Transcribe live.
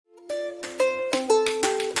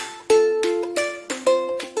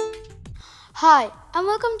Hi and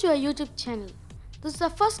welcome to our YouTube channel. This is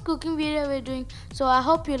the first cooking video we're doing, so I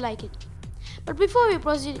hope you like it. But before we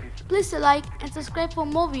proceed, please like and subscribe for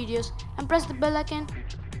more videos and press the bell icon.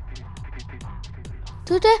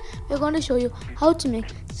 Today we're going to show you how to make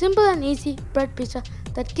simple and easy bread pizza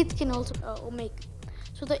that kids can also make.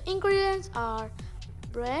 So the ingredients are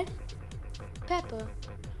bread, pepper,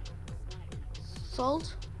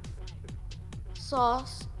 salt,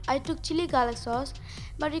 sauce. I took chili garlic sauce,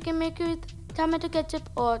 but you can make it with tomato ketchup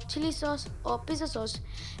or chili sauce or pizza sauce,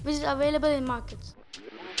 which is available in markets.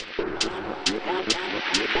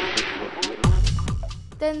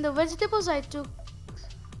 Then the vegetables I took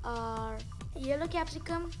are yellow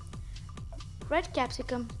capsicum, red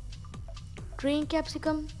capsicum, green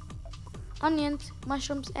capsicum, onions,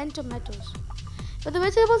 mushrooms and tomatoes. But the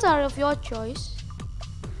vegetables are of your choice.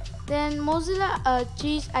 Then Mozilla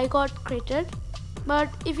cheese I got grated, but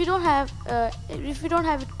if you don't have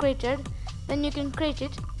it grated, then you can grate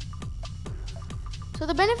it. So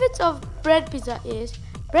the benefits of bread pizza is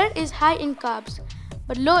bread is high in carbs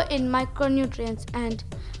but low in micronutrients, and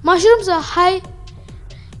mushrooms are high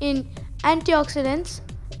in antioxidants,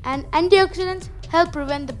 and antioxidants help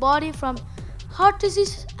prevent the body from heart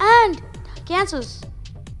disease and cancers.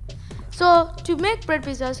 So to make bread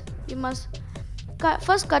pizzas, you must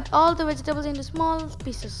first cut all the vegetables into small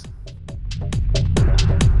pieces.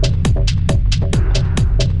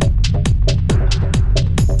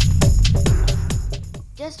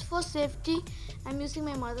 Just for safety, I'm using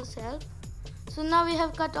my mother's help. So now we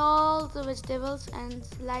have cut all the vegetables and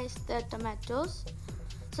sliced the tomatoes.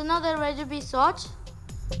 So now they're ready to be sautéed.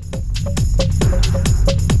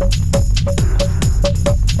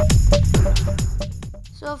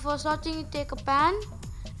 So for sautéing, you take a pan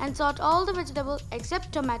and saute all the vegetables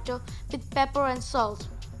except tomato with pepper and salt.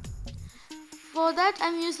 For that,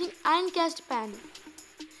 I'm using iron cast pan.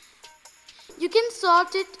 You can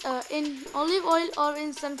saute it in olive oil or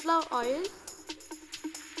in sunflower oil.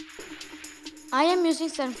 I am using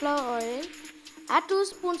sunflower oil. Add 2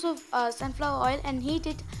 spoons of sunflower oil and heat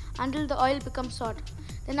it until the oil becomes hot.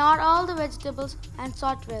 Then add all the vegetables and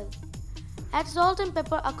saute well. Add salt and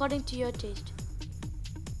pepper according to your taste.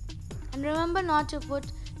 And remember not to put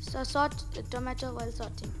saute tomato while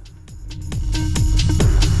sauteing.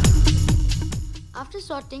 After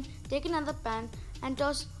sauteing, take another pan and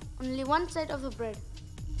toss only one side of the bread.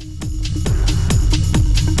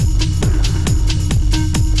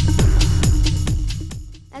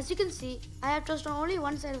 As you can see, I have toasted only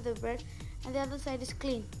one side of the bread and the other side is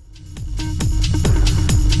clean.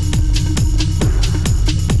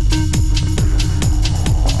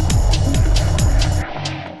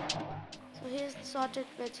 So here's the sauteed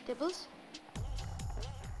vegetables.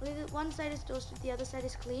 Only one side is toasted, the other side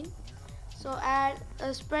is clean. So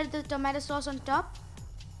spread the tomato sauce on top,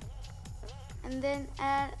 and then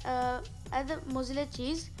add the Mozilla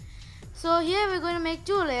cheese. So here we're going to make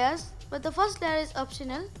 2 layers, but the first layer is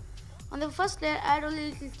optional. On the first layer, add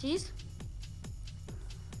only little cheese.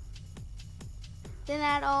 Then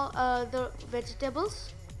add all the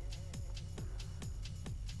vegetables.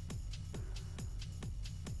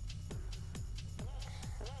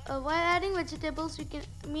 While adding vegetables, you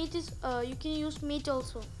can use meat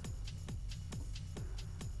also.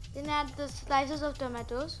 Then add the slices of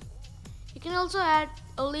tomatoes. You can also add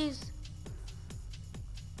olives.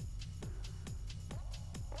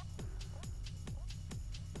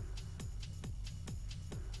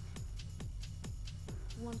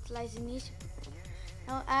 One slice in each.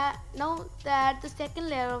 Now add the second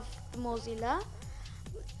layer of Mozilla.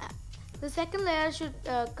 The second layer should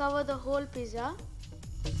cover the whole pizza.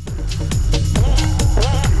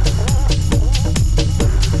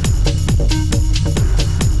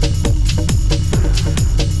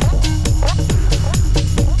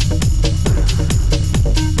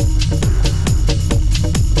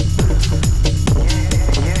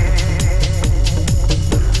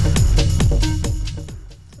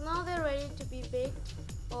 Baked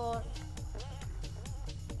or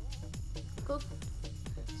cooked.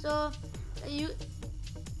 So you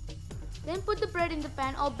then put the bread in the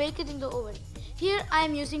pan or bake it in the oven. Here I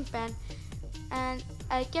am using pan, and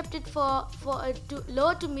I kept it for a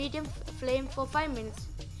low to medium flame for 5 minutes.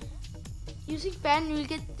 Using pan, you will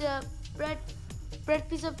get the bread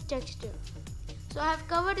pizza texture. So I have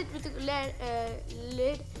covered it with a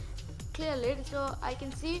clear lid, so I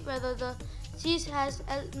can see whether the cheese has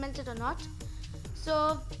melted or not.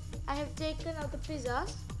 So I have taken out the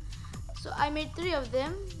pizzas. So I made 3 of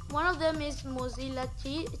them. One of them is Mozilla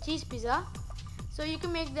cheese pizza. So you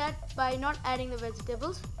can make that by not adding the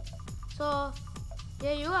vegetables. So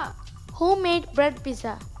here you are. Homemade bread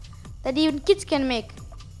pizza that even kids can make.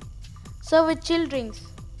 serve with chilled drinks.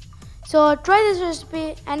 So try this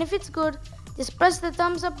recipe, and if it's good, just press the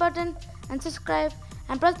thumbs up button and subscribe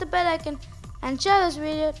and press the bell icon and share this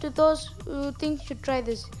video to those who think should try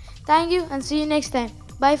this. Thank you and see you next time.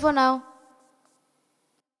 Bye for now.